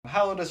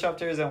Hello,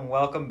 Disruptors, and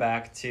welcome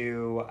back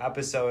to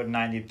episode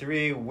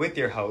 93 with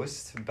your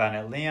host,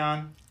 Bennett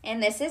Leon.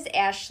 And this is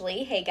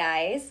Ashley. Hey,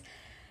 guys.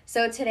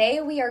 So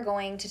today we are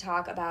going to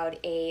talk about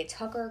a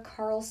Tucker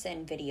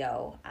Carlson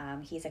video.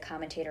 He's a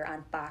commentator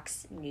on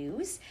Fox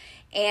News,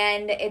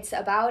 and it's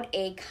about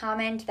a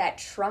comment that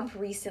Trump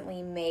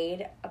recently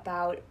made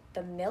about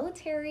the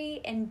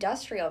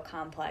military-industrial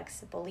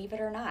complex, believe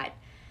it or not.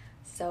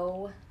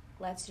 So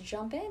let's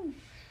jump in.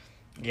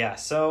 Yeah,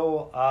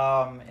 so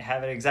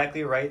have it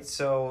exactly right.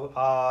 So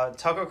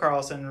Tucker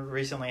Carlson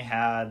recently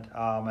had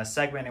a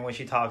segment in which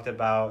he talked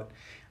about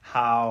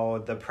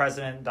how the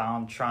President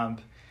Donald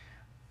Trump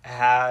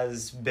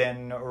has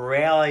been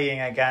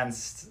rallying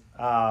against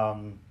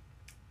the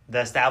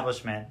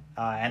establishment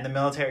and the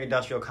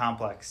military-industrial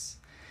complex.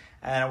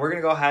 And we're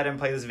going to go ahead and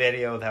play this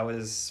video that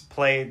was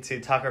played to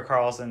Tucker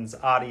Carlson's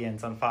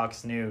audience on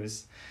Fox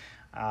News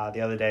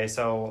the other day.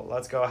 So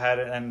let's go ahead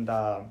and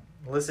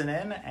listen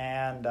in,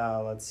 and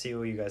let's see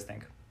what you guys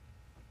think.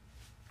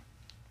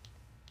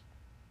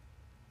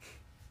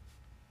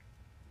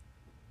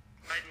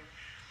 Biden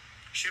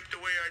shipped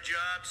away our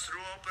jobs, threw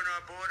open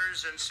our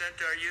borders, and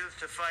sent our youth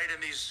to fight in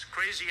these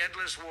crazy,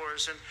 endless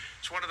wars. And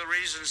it's one of the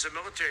reasons the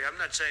military, I'm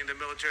not saying the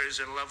military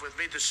is in love with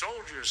me, the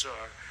soldiers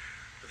are.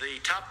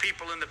 The top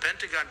people in the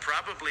Pentagon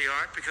probably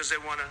aren't, because they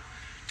want to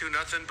do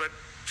nothing but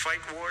fight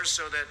wars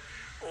so that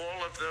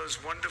all of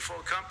those wonderful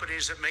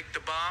companies that make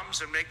the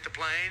bombs and make the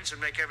planes and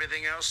make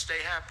everything else stay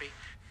happy.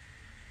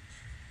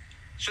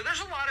 So there's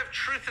a lot of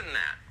truth in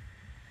that.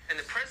 And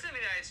the President of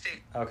the United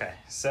States... Okay,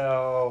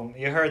 so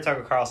you heard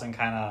Tucker Carlson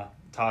kind of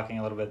talking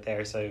a little bit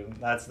there, so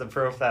that's the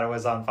proof that it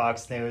was on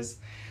Fox News.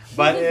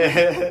 But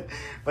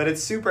but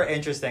it's super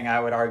interesting, I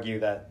would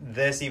argue, that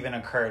this even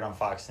occurred on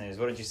Fox News.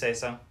 What did you say,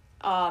 Sam?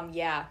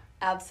 Yeah,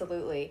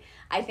 absolutely.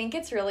 I think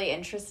it's really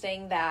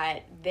interesting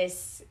that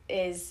this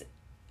is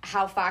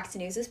how Fox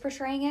News is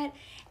portraying it.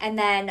 And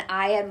then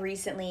I had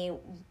recently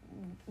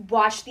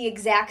watched the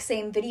exact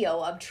same video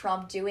of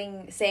Trump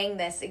saying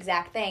this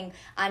exact thing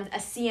on a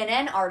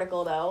CNN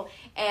article, though,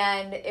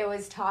 and it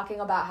was talking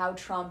about how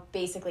Trump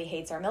basically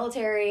hates our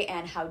military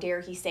and how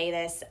dare he say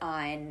this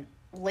on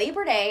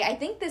Labor Day. I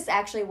think this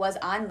actually was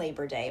on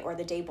Labor Day or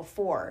the day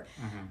before.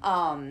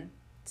 Mm-hmm.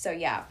 So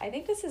yeah, I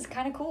think this is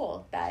kind of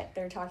cool that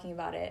they're talking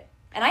about it.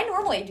 And I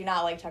normally do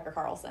not like Tucker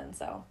Carlson,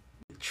 so...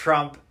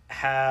 Trump,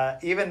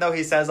 even though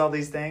he says all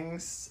these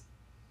things,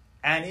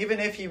 and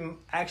even if you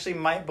actually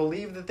might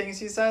believe the things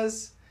he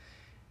says,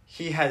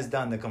 he has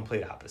done the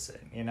complete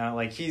opposite. You know,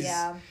 like he's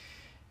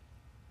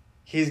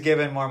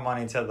given more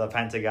money to the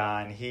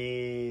Pentagon.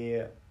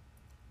 He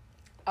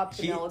upped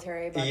the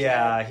military budget.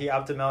 Yeah, he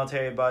upped the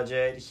military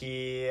budget.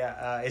 He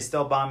is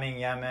still bombing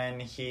Yemen.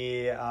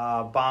 He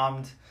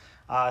bombed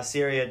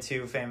Syria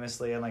too,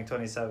 famously in like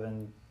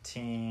 2017.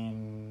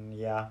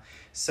 Yeah.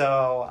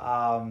 So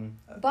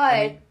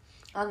but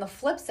on the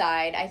flip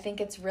side, I think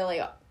it's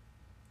really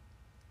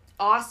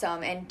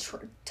awesome, and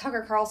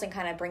Tucker Carlson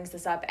kind of brings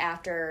this up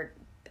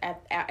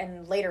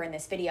and later in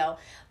this video,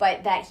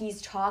 but that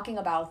he's talking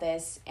about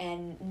this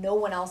and no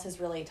one else has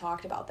really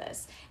talked about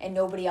this, and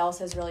nobody else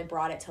has really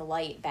brought it to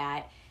light.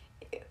 That,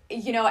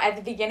 you know, at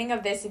the beginning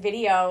of this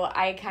video,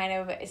 I kind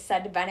of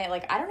said to Bennett,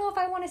 like, I don't know if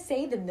I want to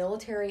say the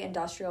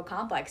military-industrial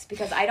complex,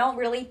 because I don't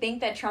really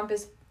think that Trump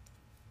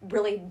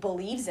really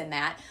believes in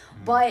that,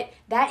 but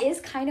that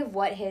is kind of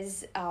what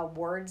his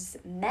words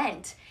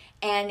meant.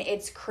 And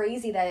it's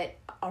crazy that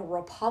a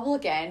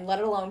Republican,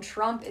 let alone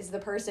Trump, is the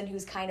person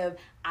who's kind of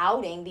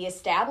outing the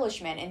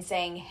establishment and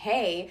saying,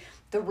 hey,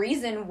 the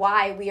reason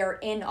why we are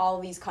in all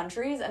these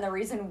countries and the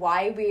reason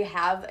why we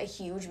have a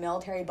huge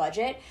military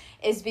budget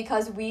is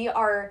because we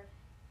are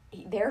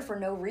there for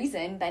no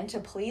reason than to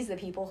please the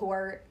people who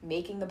are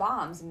making the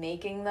bombs,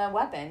 making the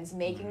weapons,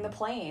 making the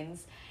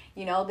planes.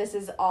 You know, this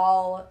is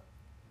all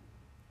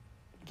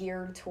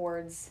geared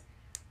towards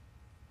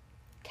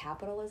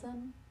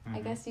capitalism,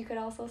 I guess you could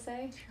also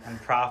say. And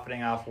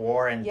profiting off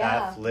war and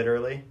death,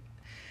 literally.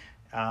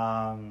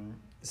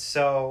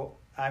 So,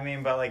 I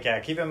mean, but like, yeah,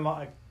 keep in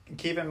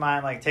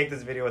mind, like, take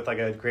this video with like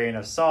a grain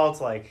of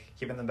salt, like,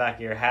 keep in the back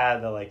of your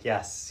head that, like,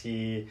 yes,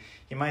 he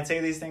might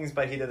say these things,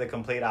 but he did the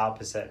complete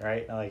opposite,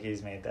 right? Like,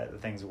 he's made the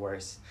things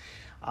worse.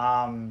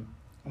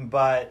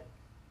 But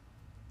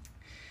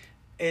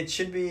it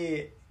should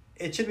be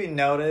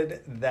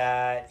noted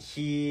that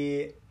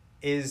he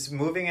is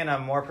moving in a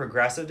more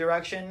progressive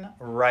direction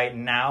right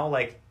now.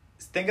 Like,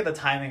 think of the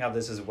timing of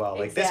this as well.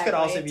 Like, this could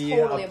also be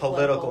totally a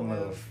political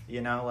move,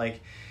 you know? Like,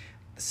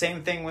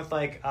 same thing with,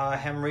 like,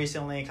 him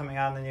recently coming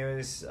out in the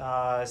news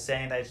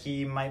saying that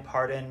he might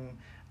pardon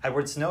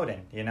Edward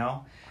Snowden, you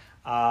know?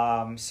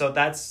 So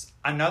that's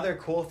another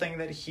cool thing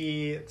that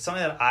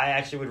something that I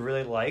actually would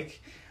really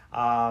like.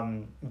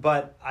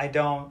 But I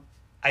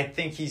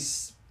think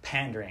he's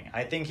pandering.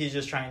 I think he's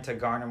just trying to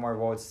garner more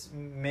votes,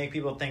 make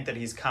people think that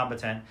he's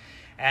competent.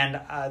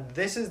 And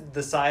this is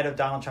the side of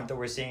Donald Trump that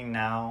we're seeing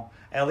now,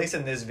 at least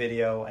in this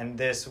video, and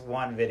this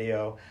one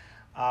video,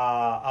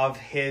 of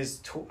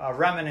his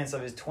remnants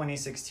of his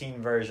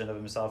 2016 version of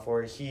himself,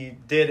 where he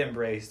did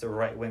embrace the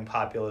right-wing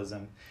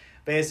populism,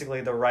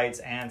 basically the right's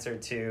answer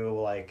to,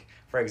 like,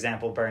 for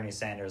example, Bernie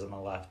Sanders on the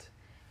left.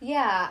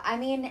 Yeah, I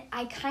mean,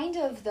 I kind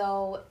of,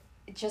 though,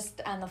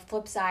 just on the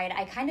flip side,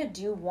 I kind of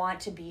do want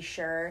to be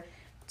sure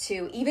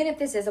to, even if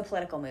this is a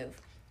political move,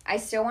 I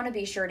still want to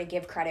be sure to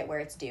give credit where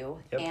it's due.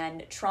 Yep.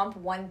 And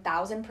Trump,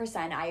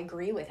 1000%, I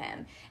agree with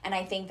him. And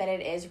I think that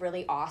it is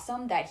really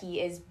awesome that he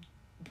is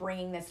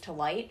bringing this to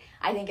light.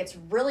 I think it's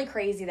really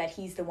crazy that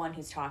he's the one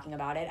who's talking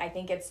about it. I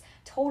think it's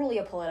totally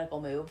a political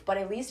move, but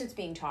at least it's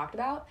being talked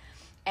about.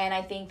 And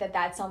I think that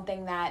that's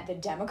something that the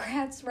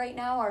Democrats right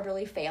now are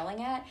really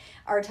failing at,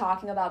 are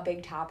talking about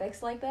big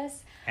topics like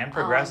this. And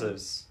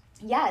progressives.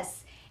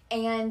 Yes.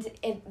 And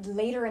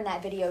later in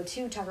that video,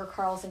 too, Tucker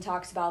Carlson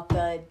talks about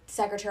the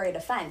Secretary of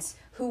Defense,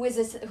 who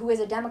is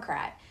a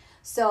Democrat.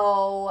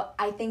 So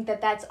I think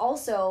that that's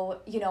also,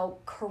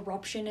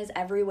 corruption is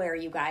everywhere,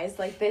 you guys.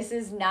 Like, this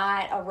is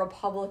not a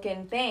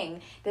Republican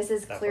thing. This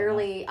is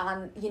clearly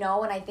on,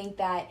 and I think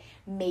that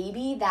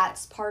maybe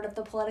that's part of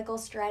the political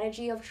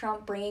strategy of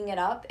Trump bringing it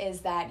up, is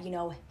that,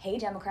 hey,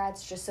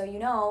 Democrats, just so you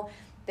know,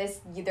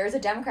 there's a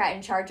Democrat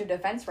in charge of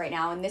defense right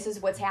now, and this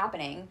is what's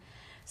happening.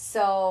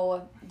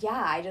 So,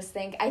 yeah,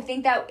 I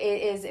think that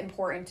it is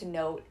important to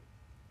note,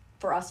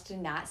 for us to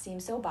not seem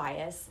so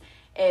biased,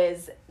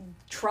 is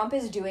Trump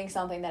is doing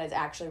something that is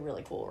actually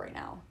really cool right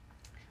now.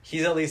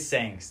 He's at least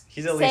saying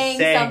something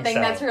so.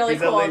 That's really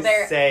He's cool. At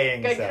least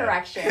saying good so.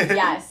 correction.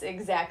 Yes,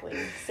 exactly.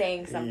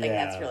 Saying something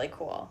that's really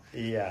cool.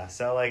 Yeah,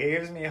 so, like, it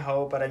gives me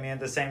hope, but I mean, at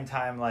the same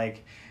time,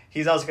 like,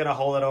 he's also going to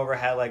hold it over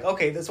head, like,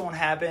 okay, this won't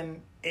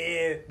happen.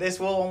 This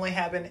will only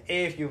happen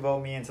if you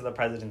vote me into the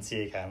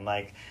presidency again.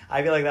 Like,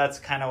 I feel like that's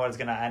kind of what it's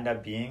going to end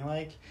up being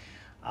like.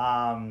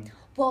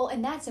 Well,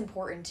 and that's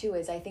important, too,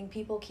 is I think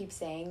people keep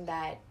saying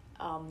that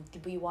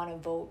we want to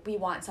vote, we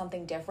want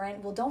something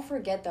different. Well, don't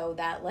forget, though,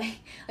 that like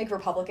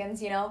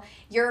Republicans,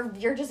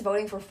 you're just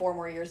voting for 4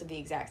 more years of the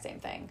exact same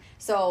thing.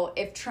 So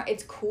if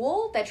it's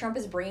cool that Trump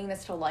is bringing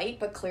this to light,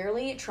 but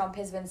clearly Trump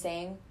has been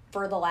saying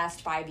for the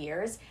last 5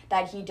 years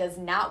that he does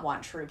not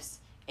want troops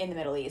in the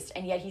Middle East,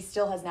 and yet he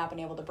still has not been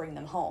able to bring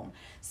them home.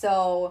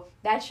 So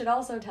that should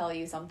also tell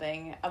you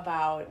something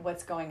about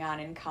what's going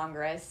on in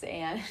Congress.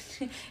 And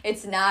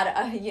it's not,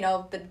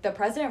 the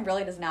president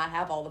really does not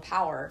have all the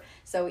power.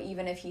 So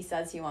even if he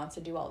says he wants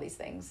to do all these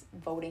things,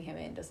 voting him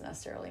in doesn't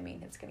necessarily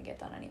mean it's going to get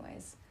done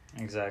anyways.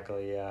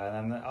 Exactly, yeah.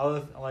 And then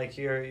other, like,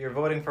 you're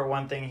voting for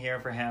one thing here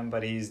for him,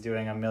 but he's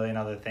doing a million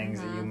other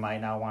things that you might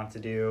not want to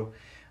do.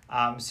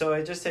 So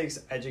it just takes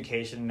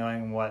education,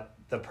 knowing what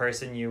the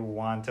person you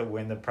want to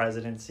win the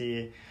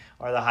presidency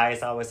or the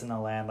highest office in the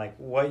land, like,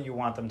 what you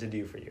want them to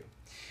do for you.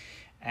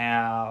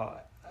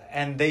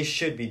 And they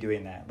should be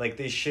doing that. Like,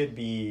 they should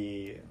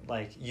be,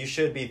 like, you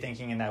should be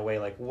thinking in that way,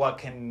 like,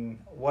 what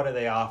are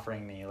they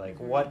offering me? Like,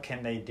 what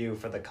can they do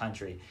for the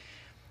country?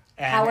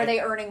 And how are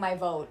they earning my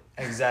vote?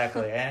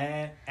 Exactly.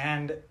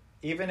 and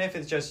even if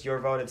it's just your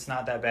vote, it's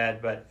not that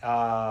bad, but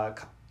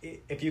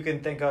if you can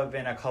think of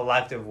in a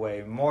collective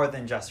way, more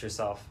than just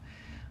yourself,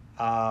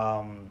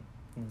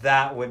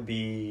 that would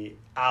be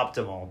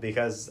optimal,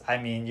 because, I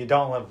mean, you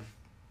don't live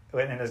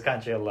in this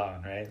country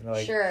alone, right?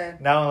 Like, sure.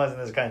 No one lives in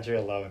this country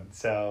alone.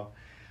 So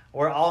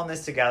we're all in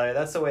this together.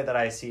 That's the way that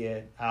I see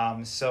it.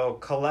 So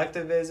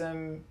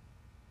collectivism,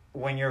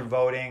 when you're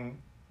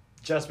voting,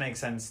 just makes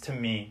sense to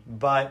me.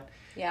 But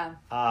yeah.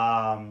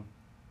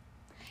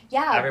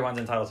 Everyone's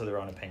entitled to their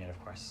own opinion,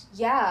 of course.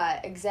 Yeah,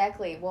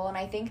 exactly. Well, and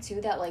I think, too,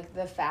 that, like,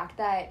 the fact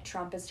that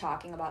Trump is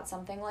talking about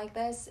something like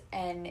this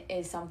and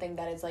is something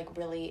that is, like,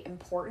 really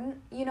important,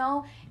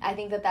 I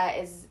think that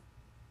is...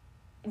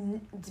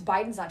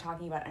 Biden's not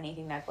talking about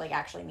anything that, like,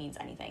 actually means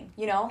anything,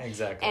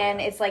 Exactly.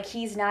 And it's like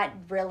he's not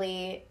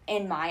really,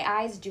 in my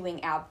eyes,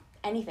 doing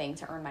anything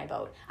to earn my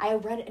vote. I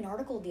read an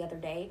article the other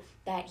day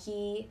that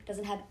he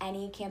doesn't have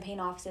any campaign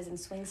offices in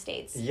swing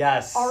states.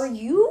 Yes. Are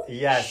you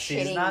Yes,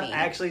 shitting he's not me?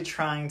 actually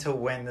trying to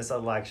win this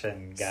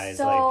election, guys.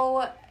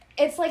 So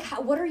it's like,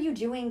 what are you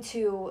doing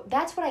to...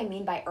 That's what I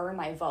mean by earn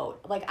my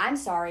vote. Like, I'm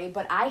sorry,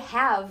 but I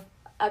have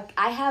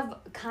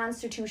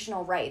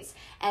constitutional rights,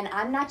 and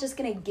I'm not just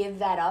going to give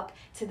that up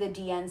to the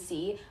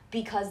DNC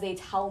because they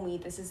tell me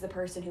this is the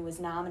person who was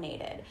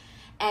nominated.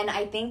 And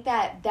I think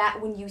that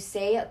when you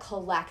say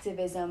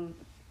collectivism,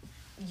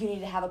 you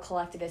need to have a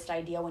collectivist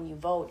idea when you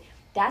vote.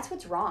 That's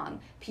what's wrong.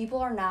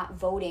 People are not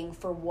voting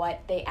for what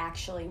they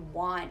actually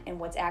want and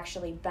what's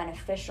actually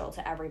beneficial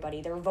to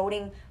everybody. They're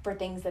voting for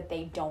things that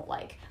they don't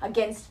like,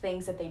 against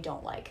things that they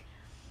don't like.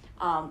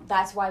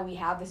 That's why we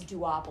have this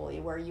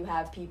duopoly where you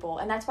have people,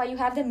 and that's why you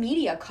have the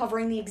media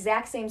covering the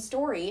exact same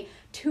story,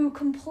 2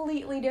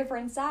 completely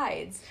different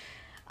sides.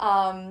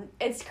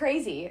 It's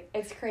crazy.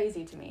 It's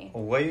crazy to me.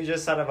 What you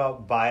just said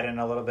about Biden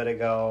a little bit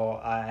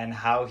ago, and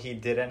how he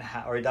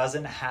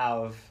doesn't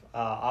have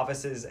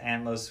offices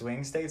in those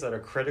swing states that are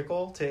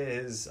critical to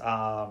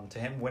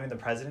him winning the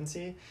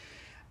presidency,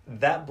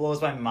 that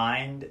blows my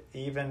mind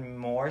even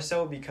more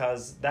so,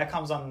 because that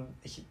comes on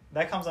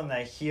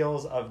the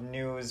heels of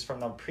news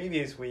from the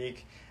previous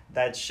week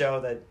that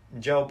show that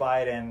Joe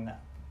Biden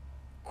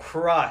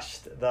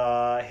crushed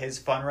his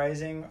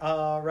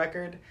fundraising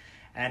record.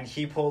 and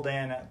he pulled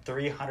in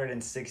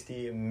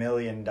 $360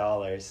 million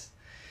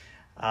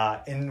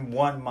in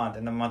 1 month,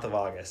 in the month of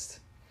August.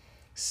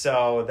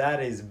 So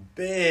that is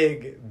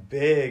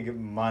big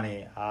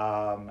money.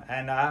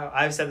 And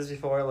I've said this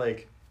before,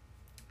 like,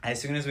 as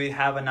soon as we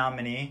have a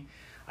nominee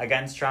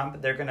against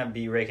Trump, they're going to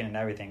be raking in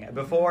everything.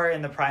 Before,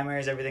 in the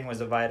primaries, everything was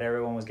divided.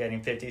 Everyone was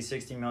getting 50,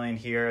 60 million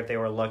here if they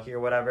were lucky or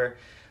whatever.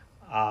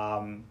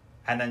 And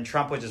then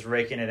Trump was just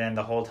raking it in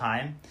the whole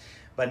time.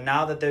 But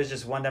now that there's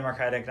just one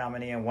Democratic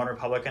nominee and one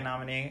Republican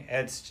nominee,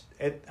 this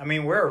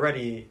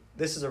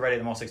is already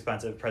the most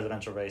expensive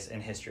presidential race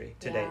in history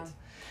to date.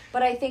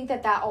 But I think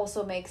that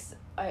also makes,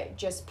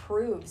 just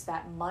proves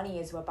that money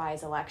is what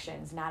buys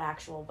elections, not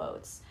actual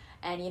votes.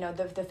 And, you know,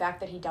 the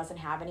fact that he doesn't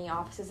have any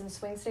offices in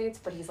swing states,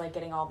 but he's, like,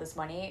 getting all this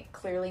money,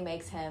 clearly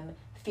makes him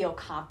feel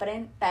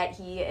confident that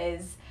he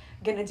is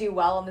going to do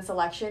well in this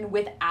election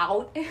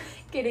without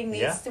getting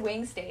these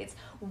swing states,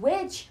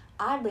 which,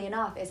 oddly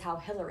enough, is how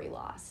Hillary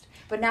lost.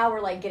 But now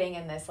we're, like, getting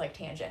in this, like,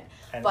 tangent.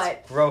 And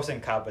it's gross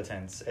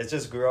incompetence. It's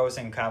just gross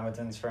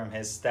incompetence from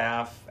his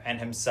staff and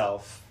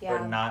himself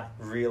for not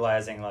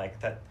realizing, like,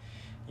 that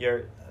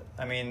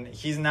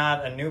he's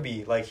not a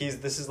newbie. Like,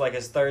 this is, like,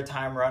 his third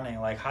time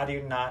running. Like, how do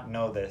you not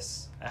know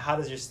this? How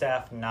does your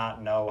staff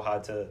not know how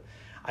to...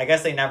 I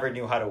guess they never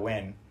knew how to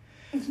win.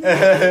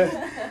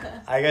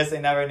 I guess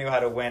they never knew how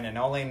to win, and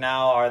only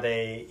now are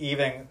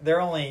they're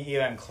only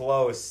even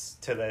close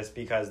to this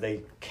because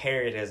they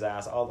carried his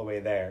ass all the way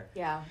there.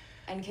 Yeah.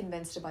 And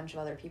convinced a bunch of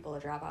other people to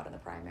drop out in the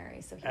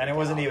primary. And it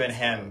wasn't even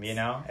him, votes. You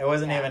know? It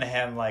wasn't even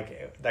him,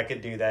 like, that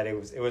could do that. It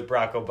was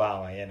Barack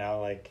Obama, you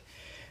know? Like,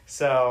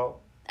 so...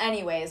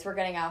 Anyways, we're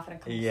getting off in a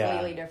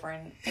completely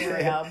different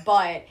area.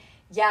 But,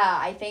 yeah,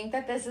 I think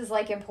that this is,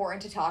 like,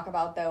 important to talk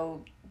about,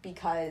 though,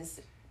 because...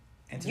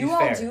 And to be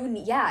fair.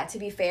 To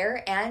be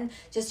fair, and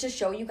just to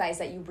show you guys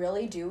that you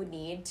really do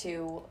need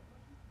to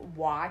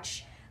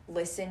watch,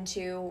 listen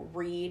to,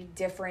 read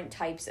different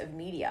types of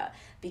media,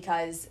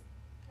 because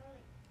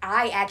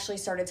I actually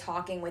started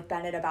talking with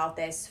Bennett about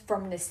this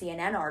from the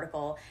CNN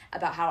article,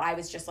 about how I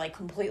was just, like,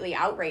 completely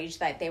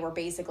outraged that they were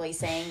basically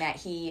saying that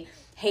he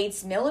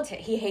hates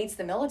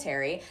the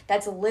military.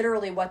 That's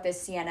literally what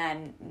this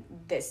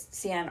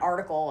CNN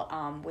article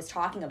was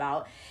talking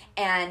about.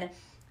 And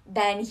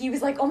then he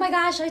was like, oh my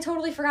gosh, I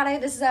totally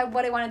forgot this is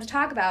what I wanted to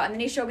talk about. And then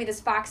he showed me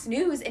this Fox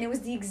News, and it was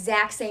the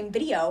exact same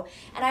video.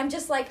 And I'm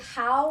just like,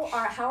 how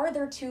are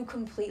there two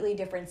completely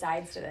different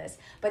sides to this?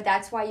 But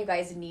that's why you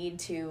guys need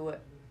to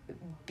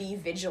be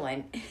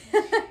vigilant.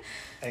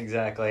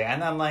 Exactly.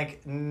 And then,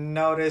 like,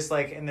 notice,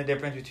 like, in the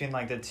difference between,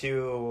 like, the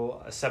two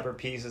separate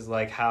pieces,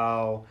 like,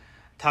 how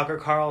Tucker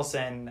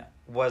Carlson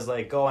was,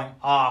 like, going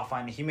off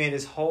on, he made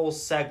his whole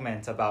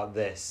segment about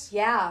this.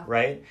 Yeah.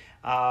 Right?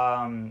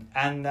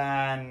 And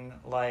then,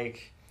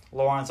 like,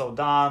 Lawrence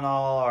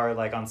O'Donnell, or,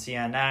 like, on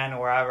CNN,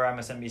 wherever,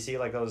 MSNBC,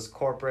 like, those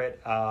corporate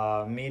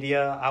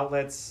media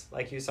outlets,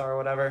 like you saw or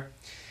whatever,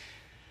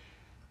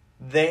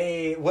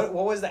 what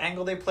was the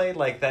angle they played?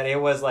 Like, that it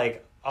was,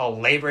 like, oh,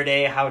 Labor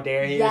Day, how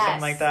dare he, or something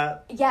like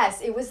that?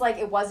 Yes, it was like,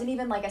 it wasn't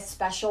even like a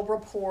special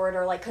report,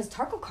 or like, because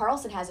Tucker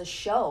Carlson has a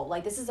show.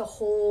 Like, this is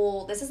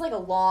like a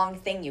long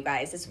thing, you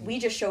guys. We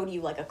just showed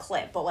you like a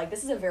clip, but like,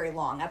 this is a very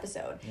long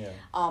episode. Yeah.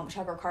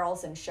 Tucker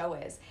Carlson's show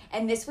is.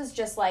 And this was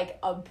just like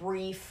a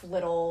brief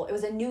little, it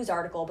was a news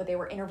article, but they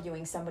were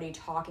interviewing somebody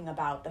talking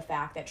about the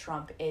fact that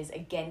Trump is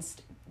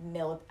against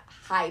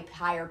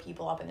hire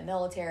people up in the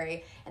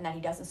military, and that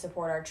he doesn't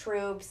support our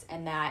troops,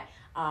 and that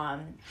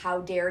how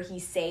dare he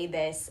say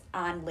this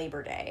on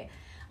Labor Day,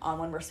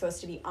 when we're supposed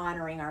to be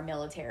honoring our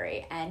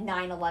military, and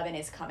 9/11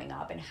 is coming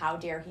up, and how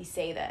dare he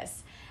say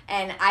this.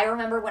 And I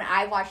remember when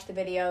I watched the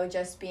video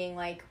just being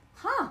like,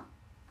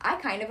 I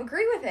kind of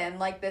agree with him.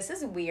 Like, this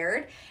is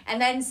weird.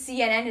 And then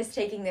CNN is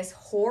taking this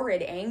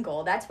horrid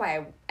angle. That's why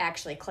I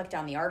actually clicked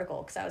on the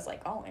article, because I was like,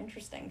 oh,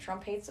 interesting.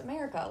 Trump hates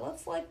America.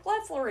 Let's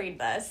read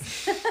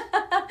this.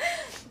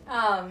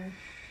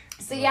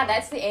 So yeah,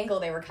 that's the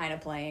angle they were kind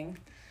of playing.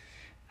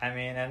 I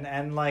mean,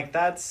 and like,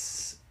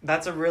 that's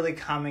a really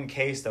common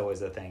case, though, is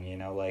the thing, you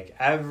know, like,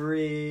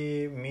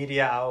 every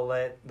media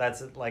outlet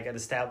that's like a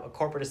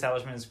corporate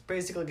establishment is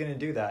basically going to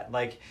do that.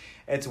 Like,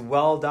 it's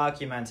well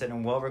documented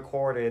and well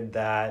recorded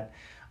that,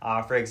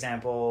 for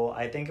example,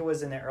 I think it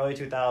was in the early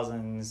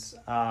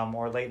 2000s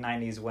or late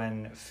 90s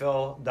when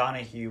Phil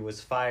Donahue was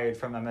fired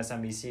from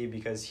MSNBC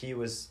because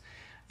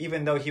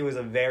even though he was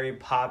a very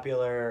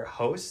popular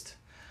host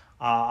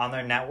on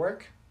their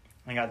network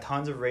and got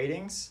tons of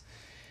ratings,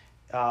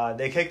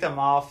 they kicked him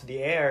off the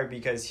air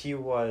because he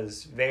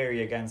was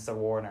very against the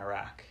war in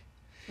Iraq,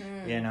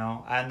 you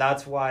know? And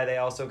that's why they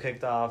also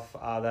kicked off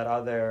that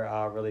other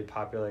really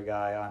popular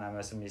guy on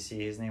MSNBC.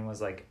 His name was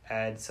like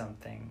Ed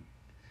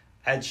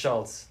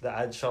Schultz, the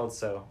Ed Schultz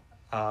show.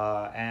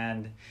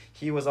 And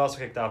he was also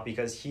kicked off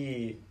because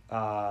he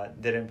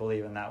didn't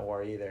believe in that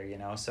war either, you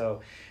know?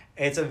 So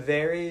it's a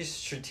very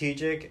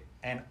strategic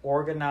and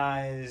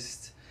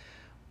organized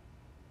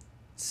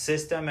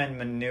system and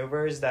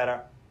maneuvers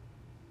that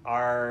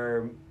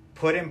are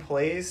put in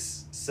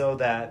place so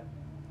that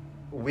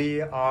we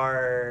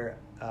are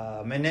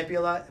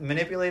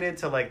manipulated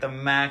to like the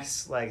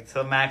max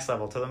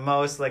level, to the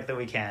most like that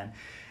we can.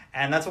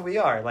 And that's what we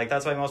are. Like,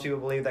 that's why most people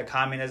believe that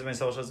communism and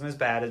socialism is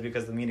bad, is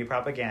because of the media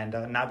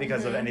propaganda, not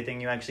because of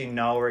anything you actually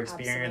know or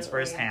experience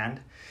firsthand.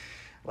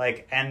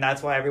 Like, and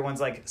that's why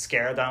everyone's like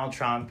scared of Donald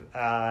Trump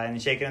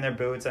and shaking in their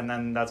boots, and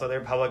then that's why the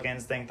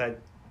Republicans think that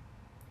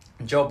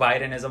Joe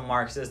Biden is a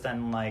Marxist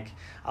and like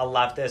a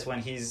leftist when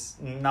he's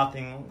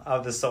nothing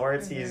of the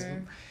sorts.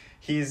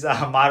 He's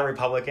a moderate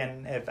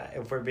Republican,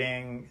 if we're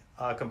being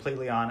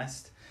completely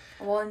honest.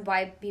 Well, and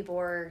why people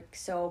were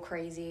so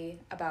crazy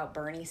about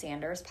Bernie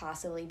Sanders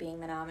possibly being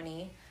the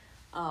nominee.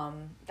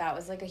 That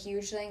was like a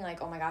huge thing.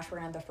 Like, oh my gosh, we're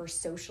going to have the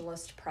first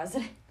socialist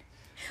president.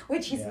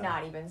 Which he's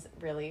not even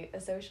really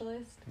a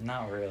socialist.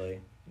 Not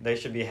really. They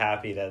should be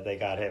happy that they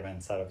got him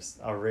instead of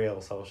a real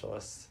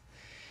socialist.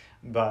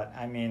 But,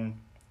 I mean,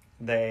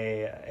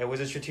 it was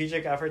a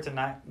strategic effort to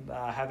not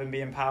have him be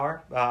in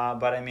power.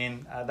 But, I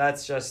mean,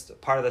 that's just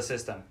part of the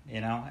system,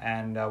 you know?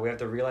 And we have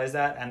to realize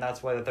that. And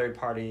that's why the third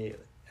party...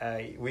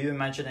 we've been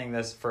mentioning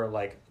this for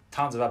like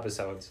tons of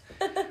episodes,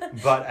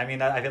 but I mean,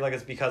 I feel like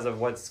it's because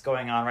of what's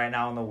going on right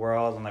now in the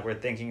world, and like we're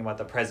thinking about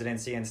the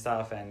presidency and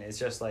stuff, and it's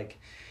just like,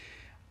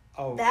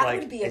 that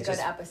would be a good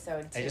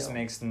episode too. It just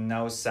makes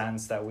no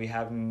sense that we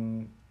have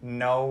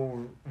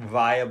no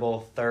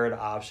viable third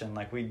option.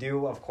 Like, we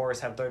do, of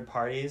course, have third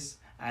parties,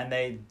 and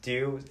they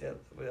do,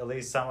 at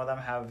least some of them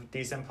have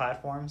decent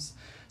platforms,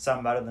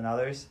 some better than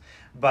others,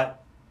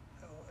 but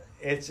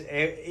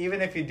even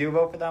if you do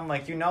vote for them,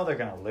 like, you know they're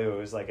going to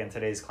lose. Like, in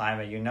today's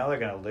climate, you know they're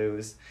going to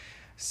lose.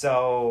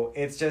 So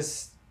it's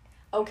just...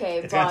 Okay,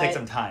 it's going to take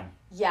some time.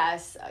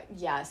 Yes,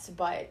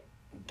 but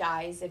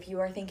guys, if you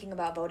are thinking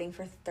about voting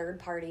for third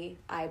party,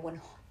 I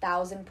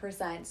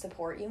 1000%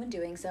 support you in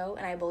doing so,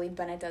 and I believe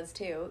Bennett does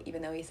too,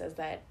 even though he says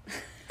that.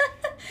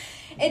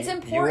 It's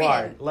important. You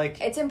are.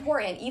 Like, it's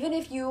important. Even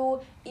if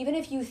you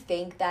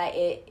think that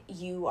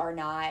you are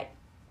not...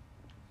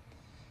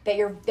 that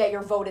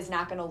your vote is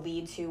not going to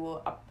lead to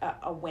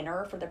a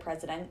winner for the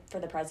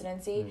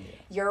presidency. Yeah.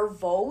 Your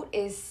vote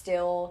is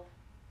still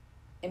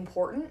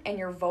important, and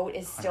your vote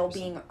is still 100%.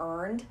 Being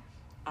earned,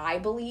 I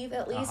believe,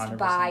 at least 100%.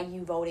 By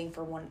you voting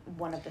for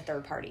one of the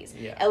third parties.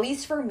 Yeah. At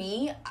least for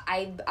me,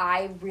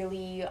 I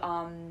really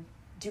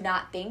do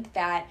not think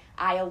that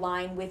I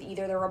align with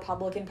either the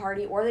Republican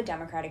Party or the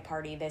Democratic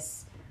Party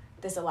this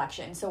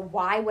election. So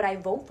why would I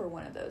vote for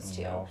one of those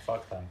two? No,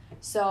 fuck them.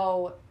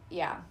 So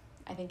yeah.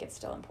 I think it's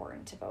still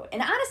important to vote.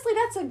 And honestly,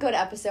 that's a good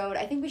episode.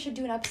 I think we should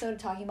do an episode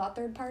talking about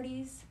third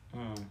parties.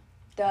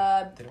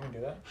 Didn't we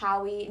do that?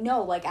 Howie.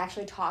 No, like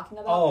actually talking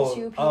about the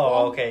two people.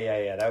 Oh,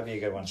 okay, yeah. That would be a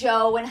good one.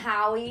 Joe and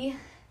Howie.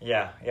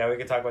 Yeah, we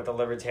could talk about the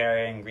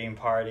Libertarian, Green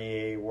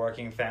Party,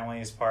 Working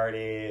Families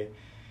Party,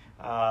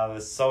 the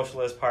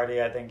Socialist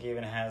Party, I think,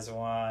 even has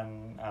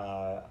one.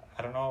 I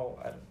don't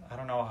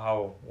know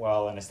how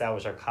well and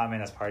established our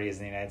Communist Party is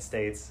in the United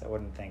States. I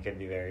wouldn't think it'd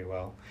be very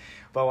well.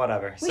 But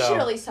whatever. We should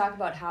at least talk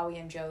about Howie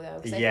and Joe, though,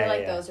 because I feel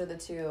like those are the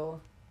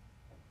two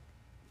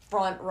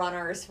front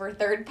runners for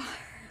third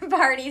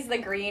parties, the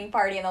Green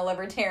Party and the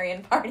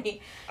Libertarian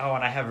Party. Oh,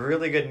 and I have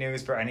really good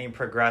news for any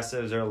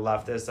progressives or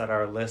leftists that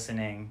are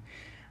listening.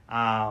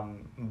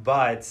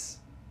 But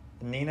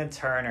Nina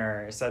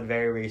Turner said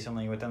very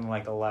recently, within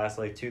like the last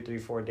 2, 3,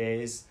 4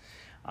 days,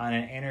 on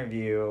an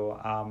interview,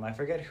 I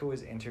forget who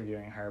was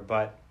interviewing her,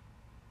 but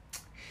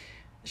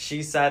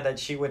she said that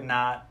she would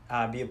not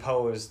be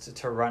opposed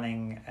to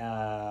running,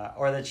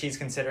 or that she's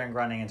considering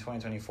running in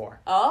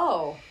 2024.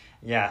 Oh.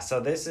 Yeah, so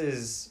this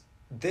is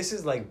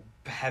like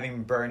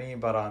having Bernie,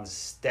 but on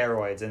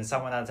steroids, and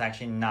someone that's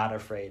actually not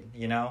afraid,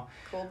 you know?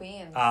 Cool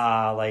beans.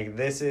 Like,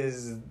 this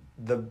is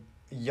the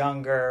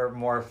younger,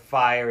 more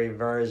fiery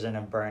version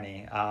of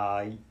Bernie.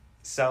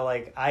 So,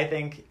 like, I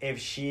think if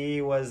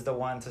she was the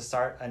one to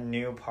start a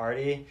new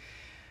party,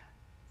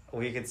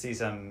 we could see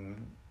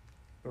some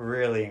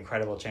really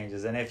incredible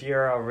changes. And if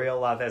you're a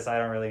real leftist, I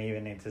don't really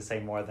even need to say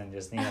more than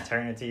just Nina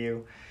Turner to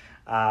you.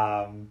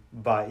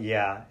 But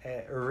yeah,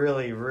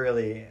 really,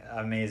 really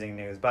amazing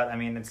news. But I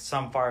mean, it's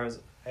some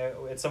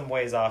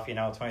ways off,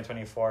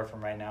 2024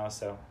 from right now.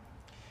 So,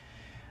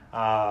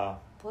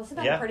 well, this has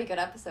been a pretty good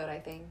episode, I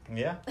think.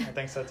 Yeah, I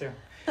think so too.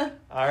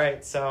 All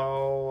right,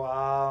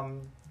 so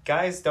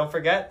guys, don't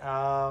forget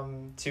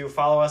to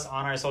follow us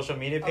on our social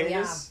media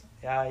pages.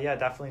 Yeah,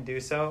 definitely do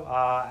so.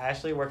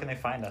 Ashley, where can they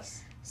find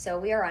us? So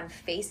we are on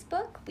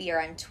Facebook, we are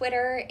on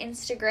Twitter,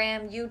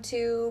 Instagram,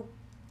 YouTube.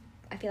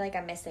 I feel like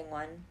I'm missing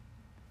one.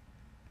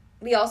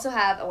 We also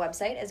have a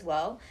website as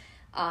well,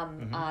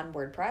 on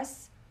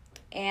WordPress.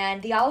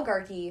 And The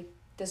Oligarchy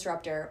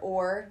Disruptor,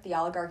 or The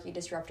Oligarchy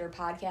Disruptor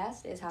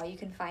Podcast, is how you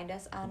can find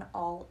us on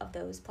all of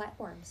those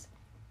platforms.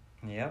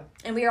 Yep.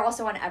 And we are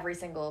also on every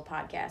single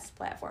podcast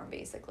platform,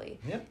 basically.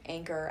 Yep.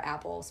 Anchor,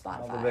 Apple,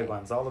 Spotify.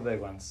 All the big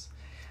ones.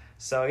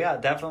 So yeah,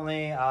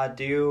 definitely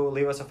do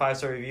leave us a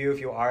 5-star review if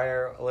you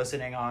are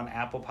listening on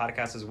Apple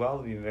Podcasts as well.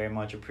 It would be very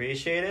much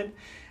appreciated.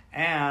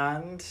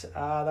 And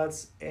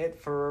that's it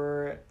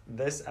for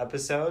this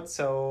episode.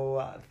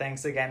 So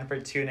thanks again for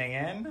tuning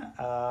in,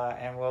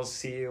 and we'll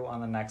see you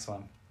on the next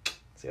one.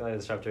 See you later,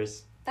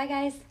 disruptors. Bye,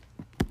 guys.